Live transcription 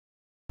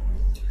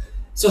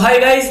So hi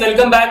guys,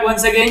 welcome back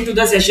once again to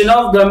the session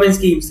of government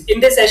schemes. In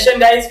this session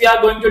guys, we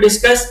are going to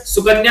discuss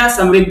Sukanya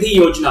Samridhi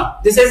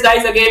Yojana. This is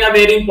guys again a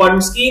very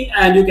important scheme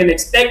and you can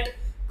expect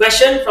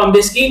question from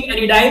this scheme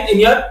anytime in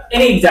your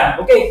any exam.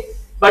 Okay.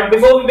 But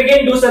before we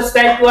begin, do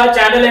subscribe to our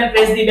channel and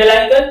press the bell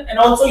icon, and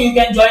also you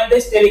can join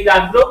this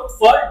Telegram group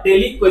for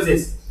daily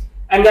quizzes.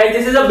 And guys,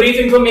 this is a brief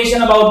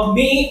information about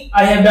me.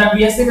 I have done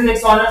BSc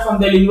Physics Honors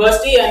from Delhi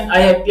University and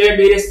I have cleared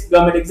various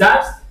government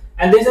exams.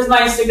 And this is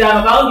my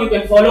Instagram account. You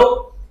can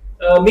follow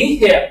me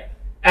here.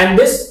 And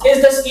this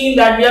is the scheme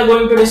that we are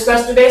going to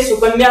discuss today,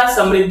 Sukanya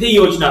Samridhi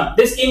Yojana.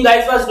 This scheme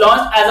guys was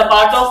launched as a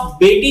part of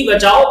Beti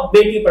Bachao,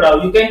 Beti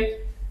Padhao. You can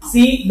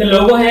see the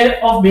logo here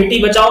of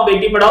Beti Bachao,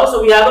 Beti Padhao.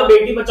 So we have a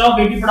Beti Bachao,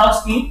 Beti Padhao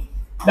scheme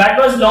that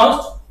was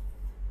launched.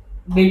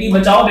 Beti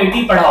Bachao,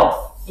 Beti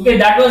Padhao. Okay,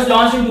 that was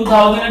launched in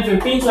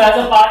 2015. So as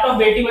a part of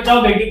Beti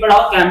Bachao, Beti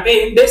Padhao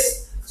campaign,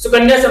 this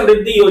Sukanya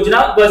Samridhi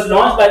Yojana was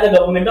launched by the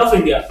government of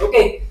India.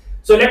 Okay.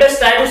 So let us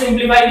try to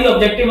simplify the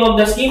objective of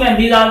the scheme, and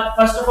these are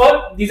first of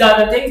all these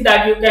are the things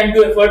that you can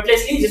do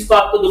effortlessly, जिसको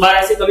आपको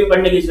दोबारा से कभी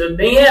पढ़ने की जरूरत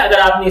नहीं है अगर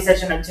आपने ये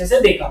सेशन अच्छे से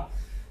देखा.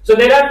 So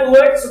there are two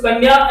words,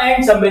 Sukanya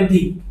and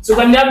Samriddhi.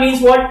 Sukanya means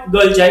what?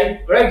 Girl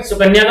child, right?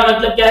 Sukanya का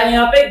मतलब क्या है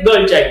यहाँ पे?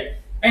 Girl child.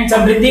 And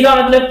Samriddhi का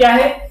मतलब क्या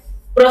है?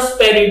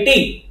 Prosperity.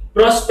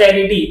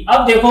 Prosperity.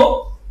 अब देखो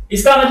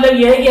इसका मतलब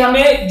यह है कि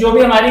हमें जो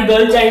भी हमारी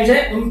गर्ल चाइल्ड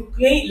है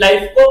उनकी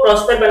लाइफ को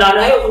प्रॉस्पर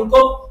बनाना है,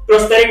 उनको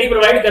प्रोस्पेरिटी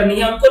प्रोवाइड करनी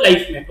है उनको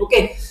लाइफ में.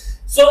 Okay.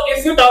 So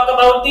if you talk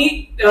about the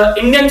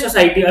Indian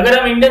society, अगर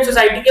हम इंडियन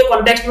सोसाइटी के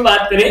कॉन्टेक्स्ट में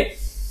बात करें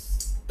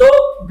तो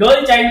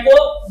गर्ल चाइल्ड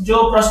को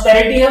जो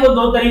प्रोस्पेरिटी है वो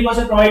दो तरीकों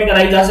से प्रोवाइड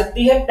कराई जा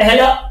सकती है.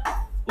 पहला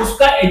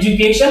उसका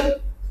एजुकेशन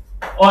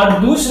और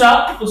दूसरा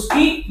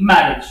उसकी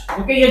मैरिज.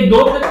 ओके, ये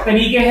दो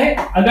तरीके हैं.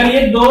 अगर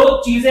ये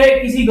दो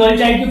चीजें किसी गर्ल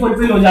चाइल्ड की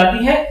फुलफिल हो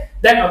जाती है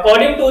then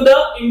according to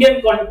the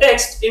Indian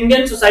context,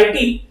 Indian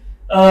society,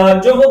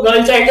 जो वो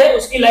गर्ल चाइल्ड है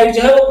उसकी लाइफ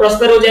जो है वो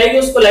प्रॉस्पर हो जाएगी,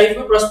 उसको लाइफ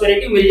में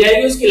प्रॉस्पेरिटी मिल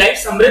जाएगी, उसकी लाइफ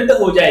समृद्ध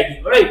हो जाएगी.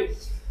 राइट.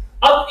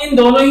 अब इन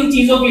दोनों ही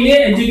चीजों के लिए,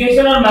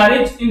 एजुकेशन और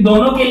मैरिज, इन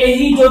दोनों के लिए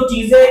ही जो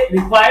चीजें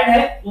रिक्वायर्ड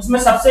है उसमें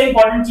सबसे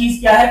इंपॉर्टेंट चीज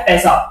क्या है?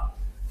 पैसा.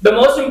 The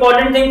most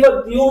important thing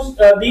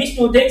for these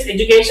two things,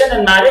 education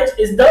and marriage,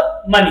 is the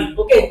money.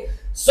 Okay,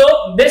 so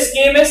this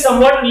scheme is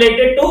somewhat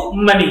related to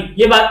money.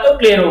 ये बात तो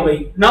क्लियर हो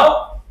गई. नाउ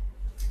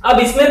अब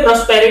इसमें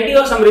प्रॉस्पेरिटी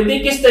और समृद्धि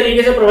किस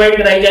तरीके से प्रोवाइड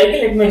कराई जाएगी?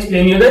 Let me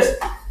explain you this.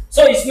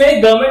 So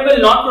इसमें government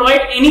will not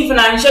provide any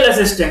financial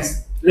assistance.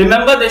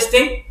 Remember this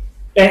thing.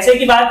 पैसे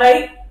की बात आई,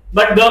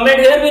 but government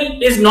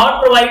here is not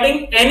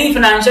providing any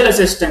financial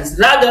assistance.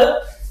 Rather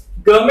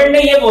government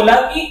ने ये बोला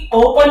कि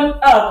ओपन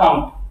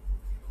अकाउंट,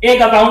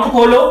 एक अकाउंट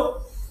खोलो.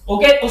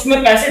 ओके,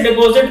 उसमें पैसे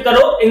डिपॉजिट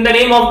करो in the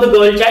name of the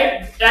girl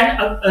child and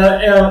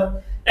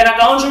an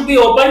account should be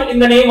open in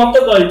the name of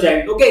the girl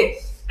child. Okay,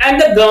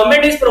 and the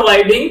government is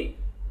providing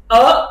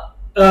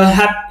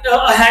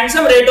a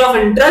handsome rate of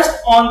interest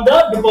on the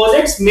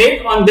deposits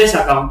made on this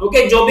account.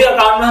 Okay, जो भी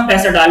account में हम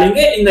पैसा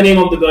डालेंगे in the name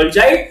of the girl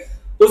child,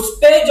 उस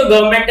पे जो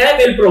government है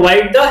will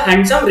provide the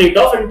handsome rate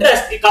of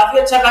interest. काफी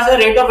अच्छा खासा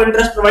rate of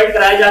interest प्रोवाइड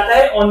कराया जाता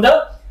है on the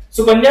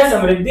Sukanya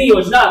Samridhi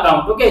Yojana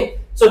account. Okay,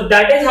 so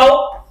that is how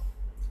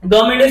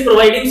government is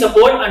providing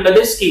support under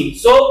this scheme.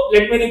 So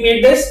let me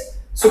repeat this.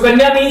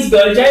 Sukanya means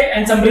girl child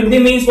and Samriddhi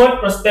means what?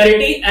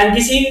 Prosperity. And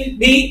किसी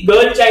भी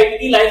girl child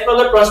की life को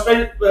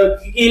अगर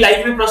की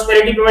life में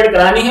prosperity provide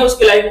करानी है,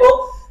 उसकी लाइफ को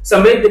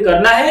समृद्ध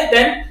करना है,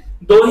 देन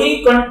दो ही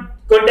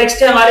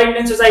कॉन्टेक्स्ट है हमारे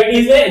इंडियन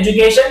सोसाइटीज में,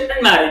 एजुकेशन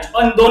एंड मैरिज.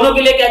 और दोनों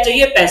के लिए क्या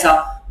चाहिए? पैसा.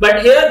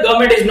 But here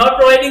government is not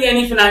providing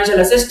any financial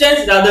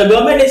assistance. Rather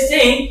government is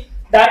saying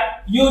that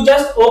you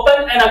just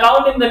open an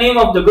account in the name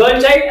of the girl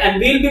child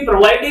and we'll be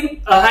providing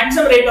a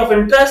handsome rate of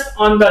interest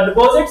on the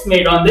deposits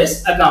made on this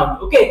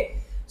account. Okay,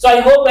 so I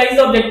hope guys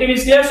the objective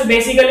is clear. So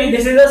basically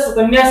this is a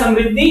Sukanya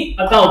Samriddhi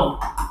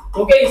account.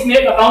 Okay, इसमें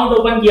एक account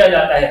open किया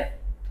जाता है.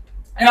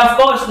 And of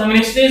course the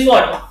ministry is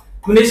what?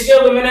 Ministry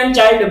of Women and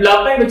Child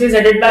Development, which is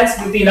headed by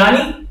Smriti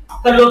Irani,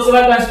 her Lok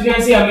Sabha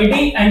constituency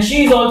Amethi, and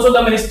she is also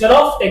the Minister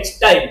of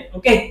Textile.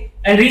 Okay,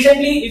 and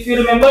recently if you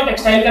remember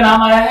textile का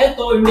नाम आया है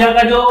तो India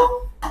का जो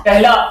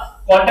पहला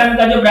cotton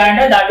का जो ब्रांड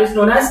है that is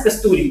known as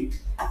Kasturi.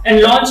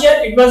 And launch here,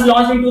 it was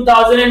launched in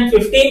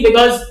 2015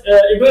 because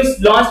it was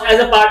launched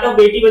as a part of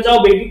Beti Bachao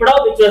Beti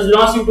Padhao, which was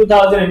launched in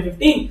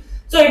 2015.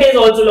 So it is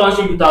also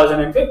launched in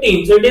 2015.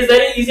 So it is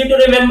very easy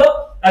to remember.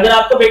 अगर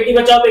आपको बेटी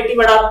बचाओ बेटी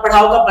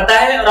पढ़ाओ का पता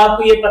है और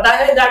आपको ये पता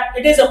है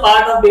that it is a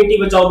part of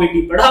Beti Bachao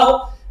Beti Padhao,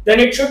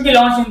 then it should be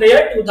launched in the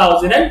year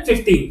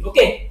 2015.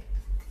 Okay.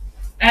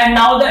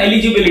 And now the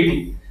eligibility.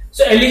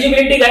 So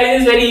eligibility guys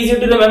is very easy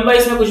to remember.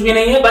 इसमें कुछ भी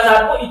नहीं है, बस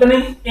आपको इतनी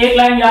एक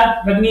लाइन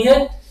याद रखनी है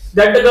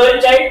that the girl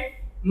child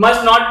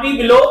must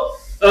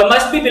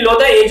be below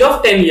the age of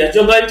 10 years.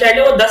 जो गर्ल चाइल्ड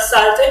है वो 10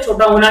 साल से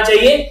छोटा होना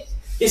चाहिए.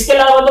 इसके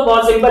अलावा तो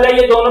बहुत सिंपल है,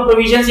 ये दोनों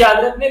प्रोविजंस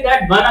याद रखने.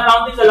 That one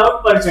account is allowed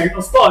पर चाइल्ड.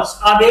 ऑफ कोर्स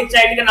आप एक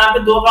चाइल्ड के नाम पे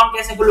दो अकाउंट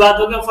कैसे खुलवा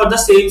दोगे फॉर द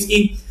सेम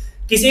स्कीम?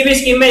 किसी भी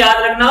स्कीम में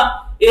याद रखना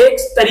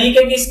एक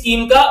तरीके की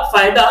स्कीम का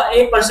फायदा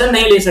एक पर्सन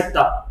नहीं ले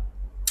सकता.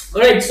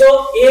 राइट. सो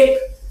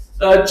एक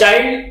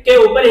चाइल्ड के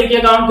ऊपर एक ही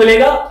अकाउंट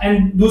खुलेगा,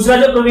 एंड दूसरा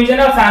जो प्रोविजन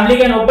है, family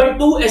can open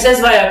 2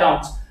 SSY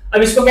accounts.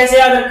 अब इसको कैसे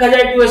याद रखा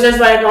जाए 2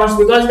 SSY accounts,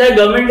 because the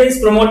government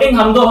is promoting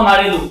हम दो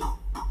हमारे दो।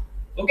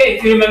 Okay,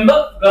 if you remember,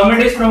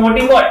 government is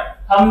promoting what,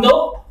 हम दो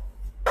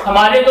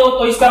हमारे दो,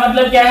 तो इसका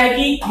मतलब क्या है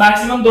कि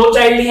मैक्सिमम 2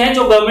 चाइल्ड ही हैं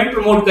जो गवर्नमेंट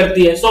प्रमोट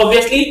करती है। सो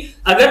ऑब्वियसली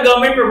अगर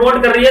गवर्नमेंट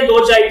प्रमोट कर रही है 2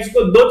 चाइल्ड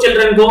को, 2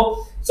 चिल्ड्रन को,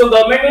 so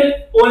government will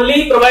only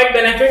provide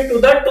benefit to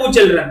the 2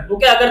 children.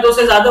 Okay, अगर 2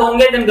 से ज्यादा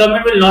होंगे then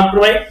government will not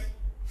provide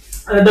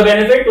the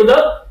benefit to the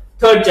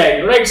 3rd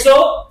child, right? So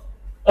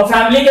a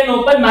family can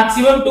open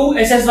maximum 2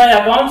 SSY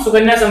accounts,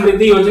 Sukanya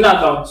Samridhi Yojana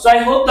account. So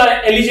I hope the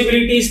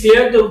eligibility is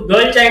clear. तो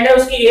girl child है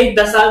उसकी as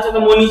 10 साल से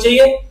कम होनी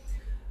चाहिए।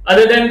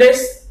 Other than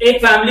this एक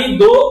family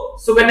 2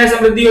 Sukanya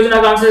Samriddhi योजना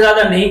account से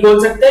ज्यादा नहीं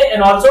खोल सकते,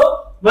 and also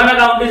 1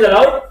 account is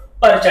allowed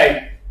पर child.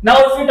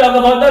 Now if you talk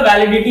about the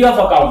validity of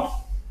account,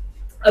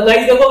 अब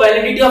गाइस देखो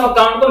वैलिडिटी ऑफ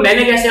अकाउंट को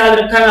मैंने कैसे याद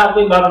रखा है, मैं आपको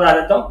एक बात बता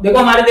देता हूं। देखो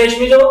हमारे देश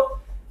में जो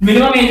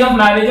मिनिमम एज ऑफ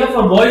मैरिज है,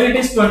 for boys it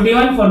is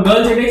 21, for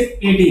girls it is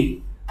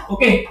 18।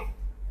 Okay,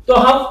 तो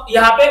हम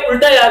यहाँ पे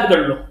उल्टा याद कर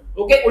लो।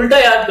 ओके, उल्टा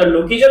याद कर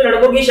लो कि जो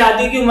लड़कों की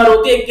शादी की उम्र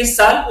होती है 21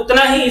 साल,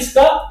 उतना ही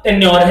इसका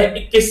टेन्योर है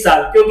 21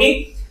 साल, क्योंकि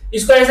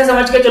इसको ऐसा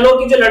समझ के चलो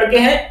कि जो लड़के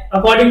हैं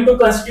according to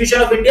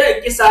constitution of India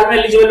 21 साल में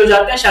एलिजिबल हो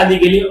जाते हैं शादी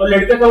के लिए, और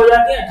लड़के कब हो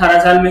जाती हैं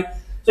 18 साल में।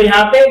 तो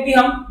यहाँ पे भी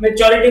हम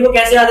मेच्योरिटी को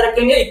कैसे याद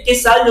रखेंगे,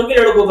 21 साल जो कि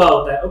लड़कों का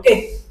होता है। ओके,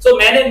 सो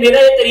मेरा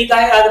ये तरीका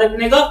है याद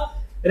रखने का,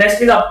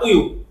 rest is up to you.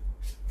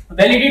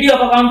 Validity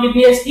of account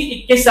कितनी है इसकी,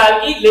 21 साल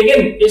की,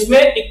 लेकिन इसमें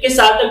 21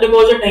 साल तक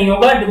डिपॉजिट नहीं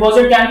होगा।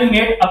 Deposit can be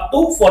made up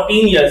to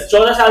 14 years,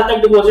 14 साल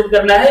तक डिपॉजिट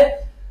करना है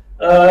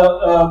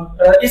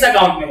इस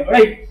अकाउंट में,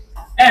 right.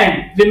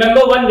 And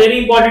remember one very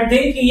important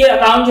thing कि ये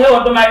अकाउंट जो है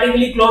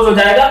ऑटोमेटिकली क्लोज हो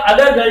जाएगा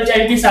अगर गर्ल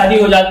चाइल्ड की शादी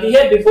हो जाती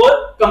है before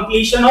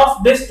completion of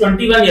this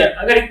 21 year.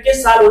 अगर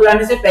 21 साल हो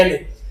जाने से पहले,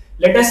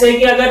 लेट अस से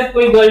कि अगर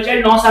कोई गर्ल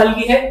चाइल्ड 9 साल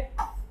की है,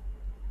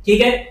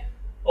 ठीक है,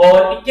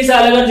 और 21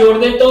 साल अगर जोड़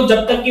दे तो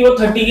जब तक कि वो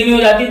 30 की नहीं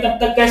हो जाती तब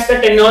तक का इसका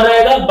टेन्योर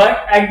रहेगा,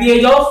 but at the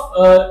age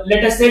of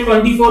let us से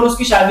 24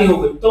 उसकी शादी हो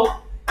गई तो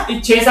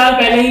 6 साल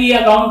पहले ही ये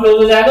अकाउंट क्लोज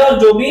हो जाएगा और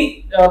जो भी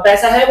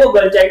पैसा है वो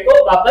गर्ल चाइल्ड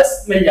को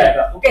वापस मिल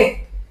जाएगा। Okay,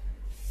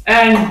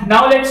 and now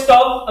let's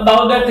talk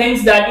about the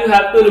things that you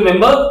have to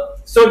remember.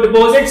 So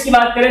deposits की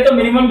बात करें तो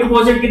मिनिमम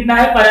डिपॉजिट कितना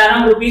है per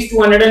annum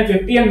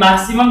 ₹250 and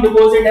maximum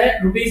deposit है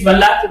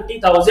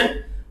 ₹1,50,000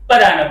 per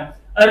annum.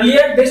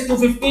 Earlier this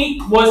 250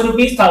 was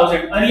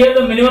 ₹1,000. Earlier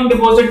the minimum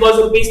deposit was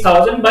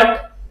 ₹1,000 but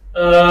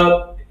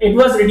it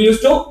was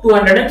reduced to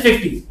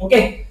 250.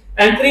 Okay,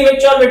 and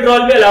premature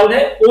withdrawal भी allowed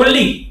है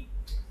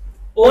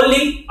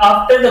only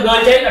after the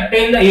girl child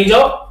attain the age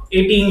of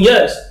 18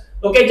 years.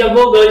 Okay, जब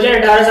वो girl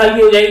child 18 साल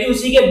की हो जाएगी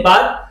उसी के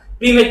बाद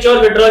प्रीमेच्योर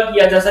विड्रॉल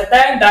किया जा सकता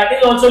है, and that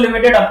is also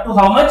limited up to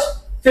how much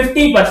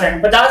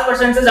 50%।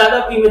 50% से ज्यादा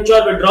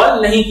प्रीमेच्योर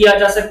विड्रॉल नहीं किया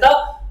जा सकता,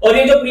 और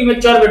ये जो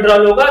प्रीमेच्योर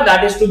विड्रॉल होगा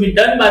that is to be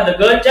done by the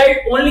girl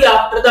child only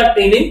after the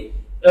attaining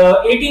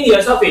 18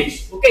 years of as.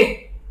 Okay,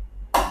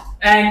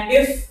 and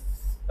if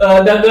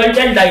the girl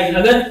child dies,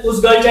 अगर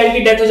उस गर्ल चाइल्ड की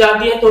डेथ हो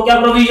जाती है तो क्या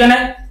प्रोविजन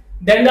है,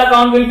 then the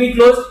account will be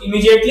closed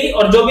immediately,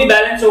 और जो भी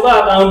बैलेंस होगा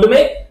अकाउंट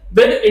में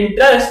विद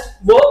इंटरेस्ट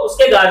वो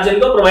उसके गार्जियन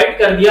को प्रोवाइड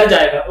कर दिया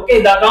जाएगा। Okay,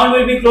 the account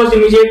will be closed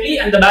immediately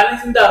and the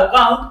balance in the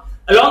account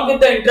along with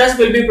the interest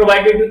will be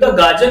provided to the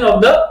guardian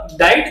of the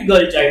died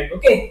girl child.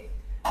 Okay,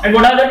 and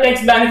what are the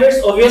tax benefits?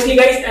 Obviously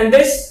guys, and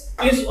this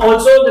is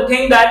also the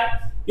thing that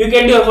you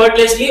can do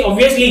effortlessly.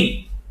 Obviously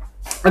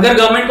अगर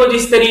government को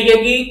जिस तरीके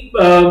की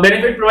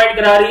benefit provide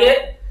करा रही है,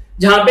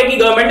 जहां पे कि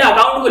गवर्नमेंट ने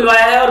अकाउंट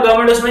खुलवाया है और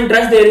गवर्नमेंट उसमें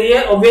इंटरेस्ट दे रही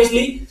है,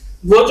 ऑब्वियसली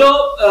वो जो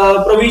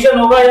प्रोविजन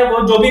होगा या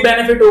वो जो भी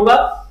बेनिफिट होगा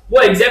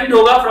वो exempt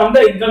होगा from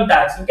the income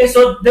tax. Okay,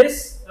 so this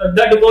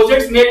the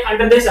deposits made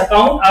under this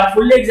account are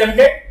fully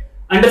exempted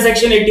under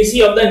section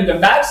 80C of the income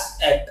tax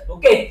act.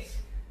 Okay,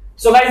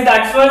 so guys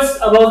that was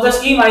about the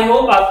scheme. I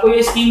hope आपको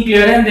ये scheme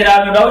clear है, there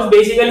are no doubts.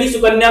 Basically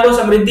Sukanya को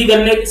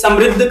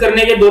समृद्ध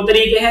करने के 2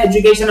 तरीके हैं,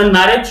 education और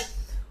मैरिज,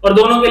 और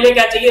दोनों के लिए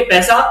क्या चाहिए,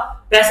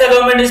 पैसा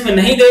गवर्नमेंट इसमें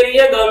नहीं दे रही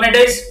है। Government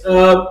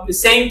is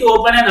saying to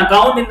open an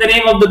account in the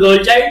name of the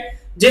girl child,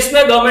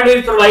 जिसमें government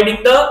is providing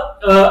the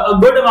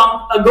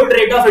good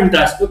rate of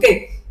interest. Okay,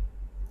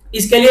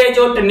 इसके लिए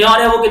जो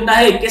टेन्योर है वो कितना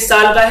है, 21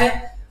 साल का है,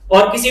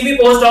 और किसी भी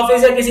पोस्ट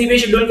ऑफिस या किसी भी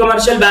शेड्यूल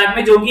कमर्शियल बैंक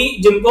में जो कि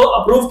जिनको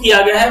अप्रूव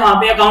किया गया है वहां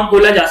पे अकाउंट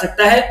खोला जा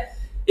सकता है।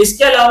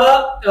 इसके अलावा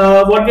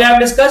व्हाट वी हैव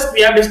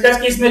डिस्कस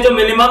कि इसमें जो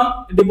मिनिमम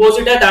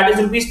डिपॉजिट है that is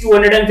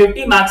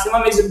 ₹250,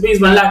 maximum is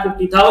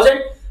 ₹1,50,000।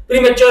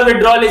 Premature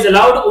withdrawal is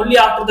allowed only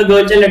after the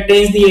girl child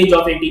attains the age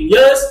of 18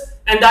 years.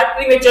 And that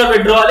premature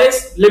withdrawal is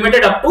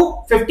limited up to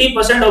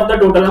 50% of the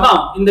total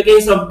amount. In the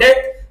case of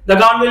death, the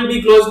account will be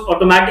closed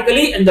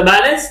automatically, and the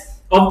balance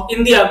of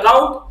in the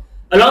account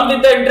along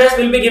with the interest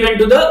will be given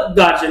to the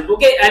guardian.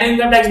 Okay, and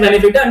income tax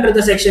benefit under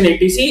the section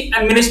 80C,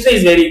 and ministry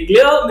is very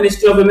clear,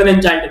 Ministry of Women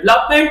and Child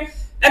Development,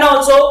 and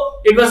also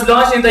it was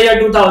launched in the year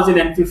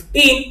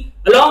 2015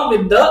 along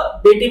with the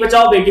Beti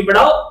Bachao Beti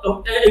Padhao,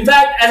 in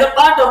fact as a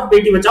part of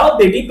Beti Bachao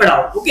Beti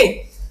Padhao. Okay,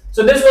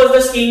 so this was the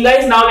scheme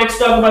guys. Now let's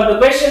talk about the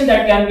question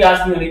that can be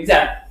asked in your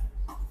exam.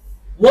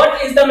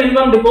 what is the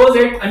minimum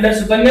deposit under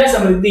Sukanya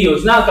Samridhi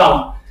Yojana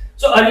account?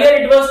 So earlier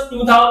it was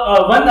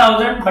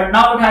 1000, but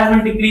now it has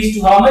been decreased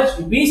to how much?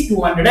 Rupees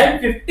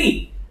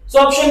 250. So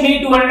option B,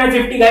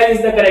 250 guys,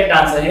 is the correct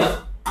answer here.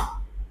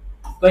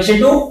 Question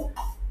 2.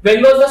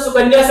 When was the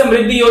Sukanya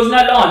Samridhi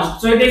Yojana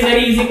launched? So it is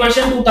very easy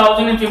question.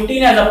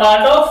 2015 as a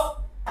part of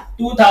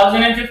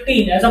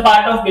 2015 as a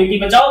part of Beti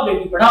Bachao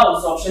Beti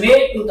Padhao. So option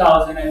A,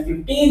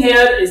 2015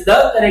 here is the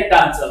correct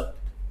answer.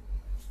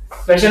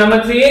 Question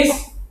number 3 is,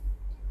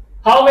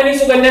 how many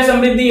Sukanya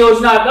Samridhi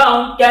Yojana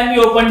account can be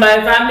opened by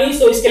a family?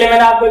 So इसके लिए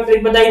मैंने आपको एक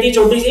trick बताई थी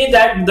छोटी सी,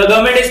 that the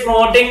government is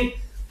promoting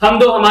हम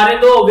दो हमारे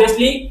दो,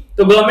 obviously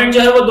तो गवर्नमेंट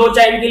जो है वो 2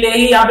 चाइल्ड के लिए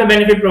ही यहाँ पे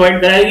बेनिफिट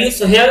प्रोवाइड कराएगी.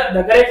 So here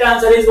the correct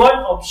answer is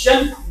what?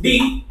 Option D,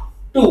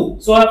 2.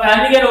 So a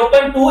family can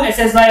open 2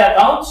 SSY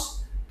accounts.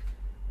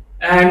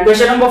 And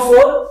question number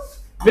 4,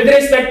 with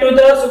respect to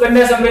the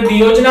Sukanya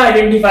Samridhi Yojana,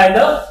 identify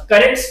the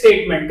correct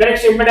statement. Correct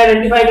statement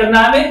identify करना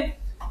है हमें.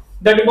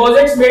 The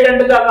deposits made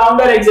under the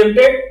account are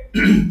exempted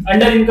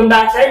under income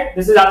tax act.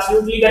 This is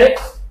absolutely correct.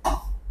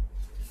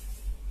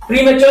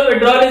 Premature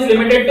withdrawal is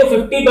limited to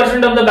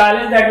 50% of the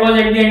balance that was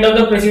at the end of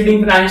the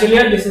preceding financial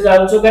year. This is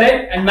also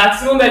correct. And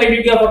maximum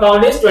validity of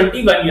account is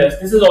 21 years.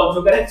 This is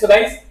also correct. So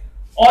guys,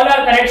 all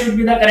are correct, should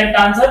be the correct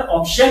answer.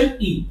 Option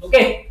E.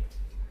 Okay.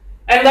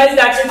 And guys,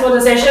 that's it for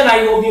the session.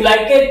 I hope you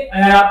like it.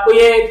 And आपको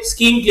ये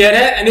scheme clear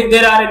है. And if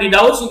there are any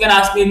doubts, you can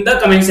ask me in the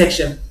comment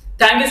section.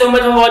 Thank you so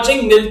much for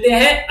watching. मिलते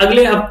हैं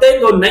अगले हफ्ते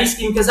तो नई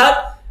scheme के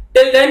साथ.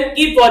 Till then,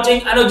 keep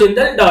watching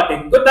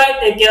anujindal.in. Goodbye,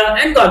 take care,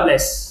 and God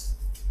bless.